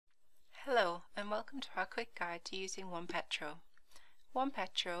Hello and welcome to our quick guide to using OnePetro.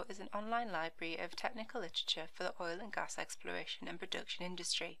 OnePetro is an online library of technical literature for the oil and gas exploration and production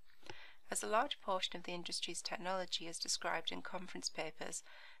industry. As a large portion of the industry's technology is described in conference papers,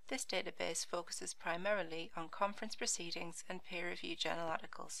 this database focuses primarily on conference proceedings and peer-reviewed journal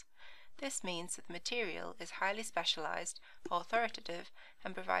articles. This means that the material is highly specialized, authoritative,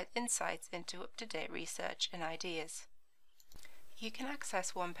 and provides insights into up-to-date research and ideas. You can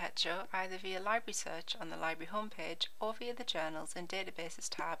access OnePetro either via Library Search on the library homepage or via the Journals and Databases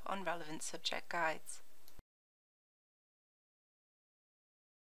tab on relevant subject guides.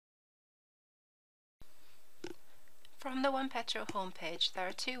 From the OnePetro homepage, there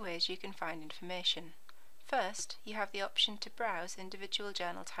are two ways you can find information. First, you have the option to browse individual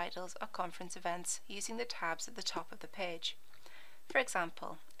journal titles or conference events using the tabs at the top of the page. For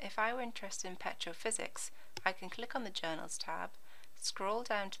example, if I were interested in petrophysics, I can click on the Journals tab, scroll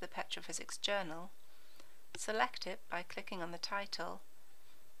down to the Petrophysics Journal, select it by clicking on the title,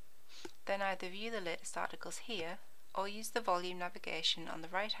 then either view the latest articles here or use the volume navigation on the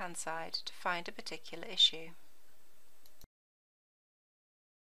right hand side to find a particular issue.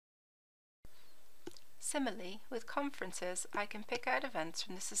 Similarly, with conferences, I can pick out events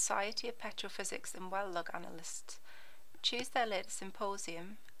from the Society of Petrophysics and Well Log Analysts, choose their latest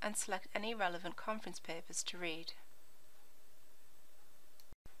symposium and select any relevant conference papers to read.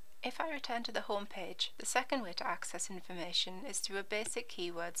 If I return to the home page, the second way to access information is through a basic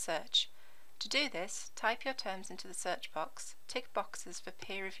keyword search. To do this, type your terms into the search box, tick boxes for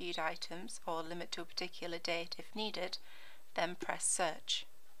peer-reviewed items or limit to a particular date if needed, then press search.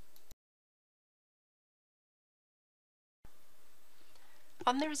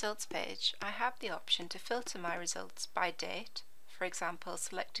 On the results page, I have the option to filter my results by date, for example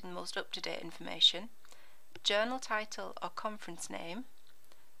selecting the most up-to-date information, journal title or conference name,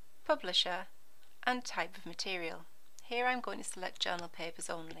 publisher, and type of material. Here I'm going to select journal papers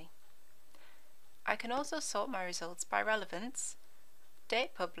only. I can also sort my results by relevance,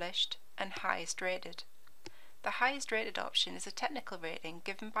 date published, and highest rated. The highest rated option is a technical rating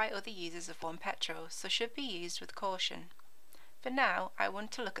given by other users of OnePetro, so should be used with caution. For now, I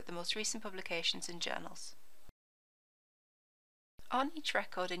want to look at the most recent publications in journals. On each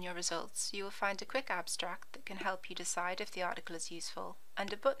record in your results, you will find a quick abstract that can help you decide if the article is useful,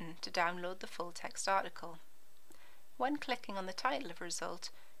 and a button to download the full text article. When clicking on the title of a result,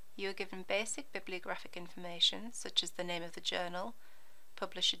 you are given basic bibliographic information such as the name of the journal,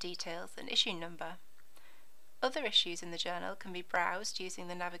 publisher details, and issue number. Other issues in the journal can be browsed using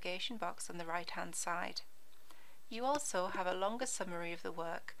the navigation box on the right-hand side. You also have a longer summary of the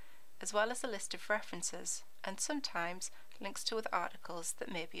work, as well as a list of references, and sometimes links to other articles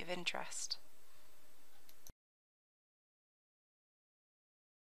that may be of interest.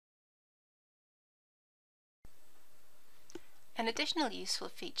 An additional useful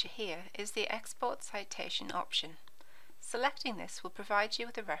feature here is the Export Citation option. Selecting this will provide you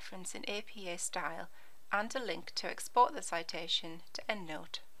with a reference in APA style and a link to export the citation to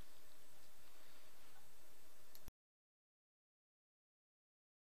EndNote.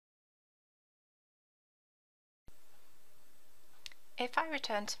 If I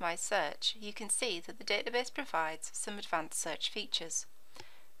return to my search, you can see that the database provides some advanced search features.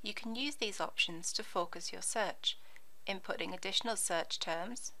 You can use these options to focus your search, inputting additional search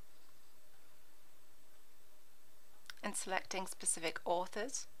terms and selecting specific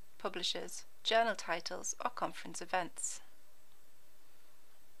authors, publishers, journal titles, or conference events.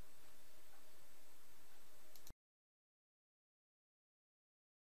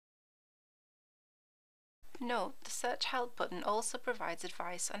 Note, the Search Help button also provides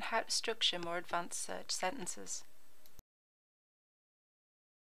advice on how to structure more advanced search sentences.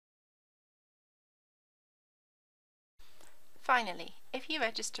 Finally, if you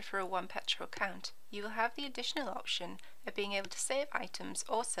register for a OnePetro account, you will have the additional option of being able to save items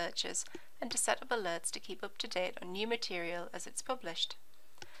or searches and to set up alerts to keep up to date on new material as it's published.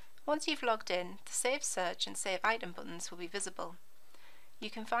 Once you've logged in, the Save Search and Save Item buttons will be visible. You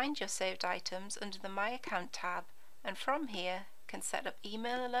can find your saved items under the My Account tab, and from here can set up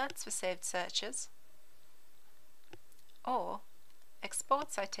email alerts for saved searches or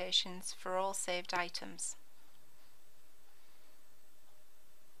export citations for all saved items.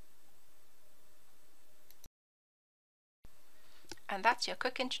 And that's your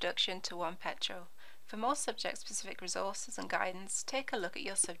quick introduction to OnePetro. For more subject-specific resources and guidance, take a look at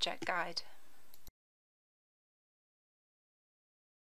your subject guide.